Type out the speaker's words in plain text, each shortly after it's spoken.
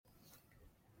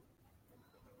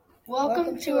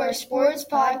Welcome to our sports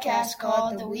podcast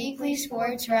called the Weekly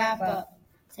Sports Wrap-Up.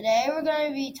 Today we're going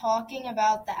to be talking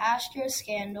about the Astros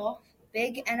scandal,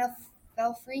 big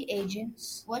NFL free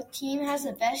agents, what team has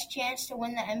the best chance to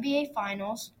win the NBA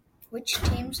Finals, which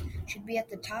teams should be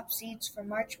at the top seeds for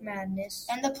March Madness,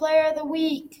 and the Player of the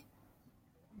Week.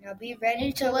 Now be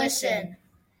ready to listen.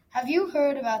 Have you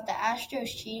heard about the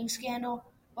Astros cheating scandal?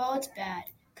 Well, it's bad.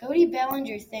 Cody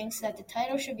Bellinger thinks that the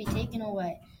title should be taken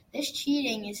away. This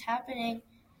cheating is happening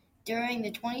during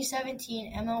the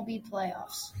 2017 MLB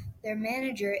playoffs. Their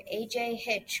manager, A.J.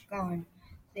 Hitch, gone.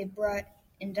 They brought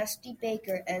in Dusty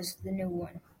Baker as the new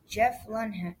one. Jeff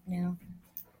Lunhat now,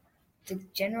 the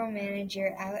general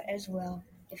manager, out as well.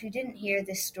 If you didn't hear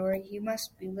this story, you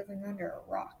must be living under a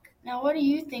rock. Now, what do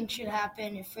you think should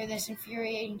happen for this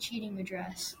infuriating cheating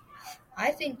address?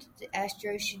 I think the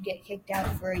Astros should get kicked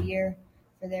out for a year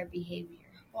for their behavior.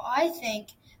 Well, I think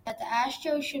that the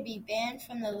Astros should be banned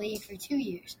from the league for 2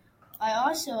 years. I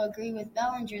also agree with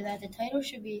Bellinger that the title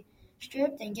should be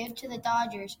stripped and given to the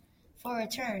Dodgers for a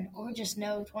return, or just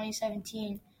no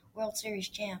 2017 World Series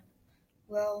champ.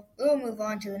 Well, we'll move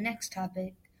on to the next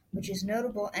topic, which is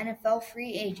notable NFL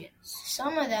free agents.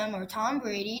 Some of them are Tom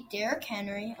Brady, Derrick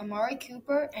Henry, Amari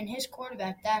Cooper, and his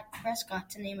quarterback Dak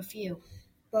Prescott, to name a few.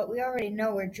 But we already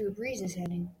know where Drew Brees is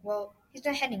heading. Well, he's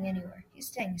not heading anywhere. He's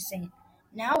staying the same.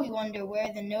 Now we wonder where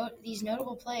these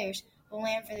notable players will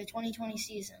land for the 2020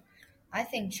 season. I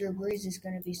think Drew Brees is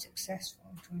going to be successful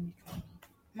in 2020.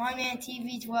 My man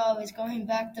TV12 is going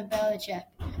back to Belichick.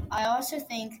 I also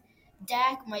think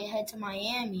Dak might head to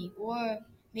Miami or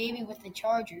maybe with the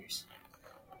Chargers.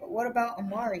 But what about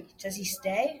Amari? Does he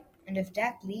stay? And if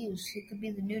Dak leaves, who could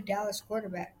be the new Dallas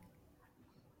quarterback?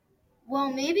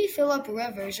 Well, maybe Phillip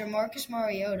Rivers or Marcus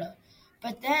Mariota.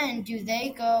 But then do they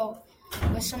go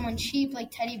with someone cheap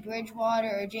like Teddy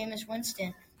Bridgewater or Jameis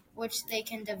Winston, which they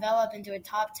can develop into a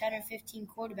top 10 or 15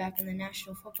 quarterback in the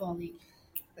National Football League?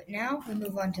 But now we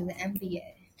move on to the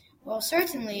NBA. Well,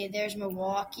 certainly there's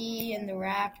Milwaukee and the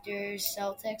Raptors,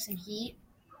 Celtics, and Heat.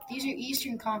 These are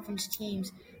Eastern Conference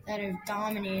teams that are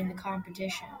dominating the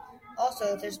competition.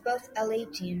 Also, there's both LA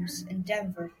teams and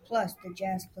Denver, plus the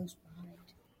Jazz close behind.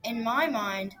 In my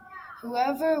mind,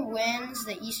 whoever wins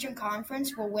the Eastern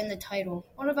Conference will win the title.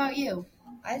 What about you?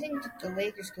 I think that the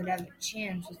Lakers could have a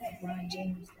chance with LeBron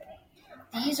James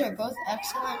there. These are both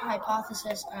excellent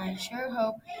hypotheses, and I sure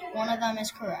hope one of them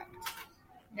is correct.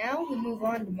 Now we move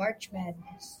on to March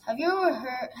Madness. Have you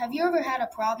ever had a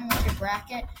problem with your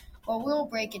bracket? Well, we'll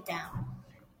break it down.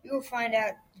 We will find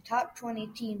out the top 20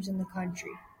 teams in the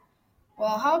country.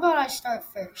 Well, how about I start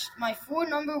first? My 4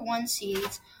 number 1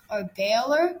 seeds are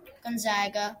Baylor,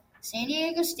 Gonzaga, San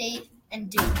Diego State, and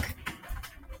Duke.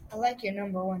 I like your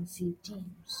number 1 seed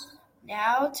teams.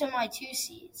 Now to my 2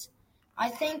 seeds. I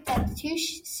think that the 2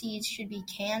 seeds should be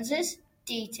Kansas,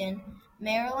 Dayton,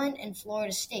 Maryland, and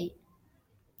Florida State.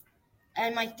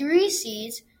 And my 3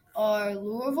 seeds are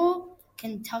Louisville,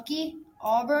 Kentucky,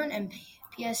 Auburn, and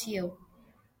PSU.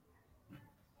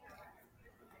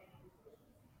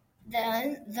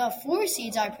 Then the 4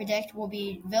 seeds I predict will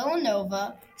be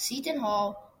Villanova, Seton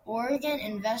Hall, Oregon,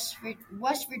 and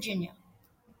West Virginia.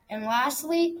 And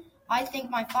lastly, I think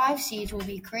my 5 seeds will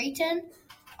be Creighton,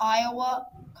 Iowa,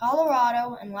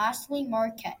 Colorado, and lastly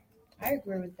Marquette. I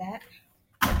agree with that.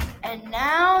 And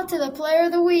now to the Player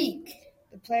of the Week.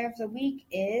 The Player of the Week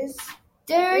is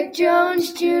Derrick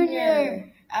Jones Jr.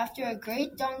 After a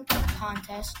great dunk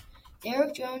contest,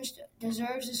 Derrick Jones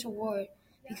deserves this award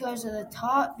because of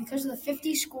the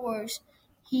 50 scores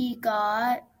he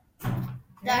got.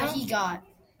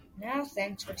 Now,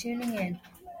 thanks for tuning in.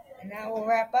 And that will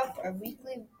wrap up our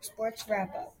weekly sports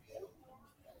wrap-up.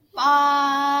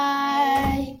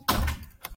 Bye!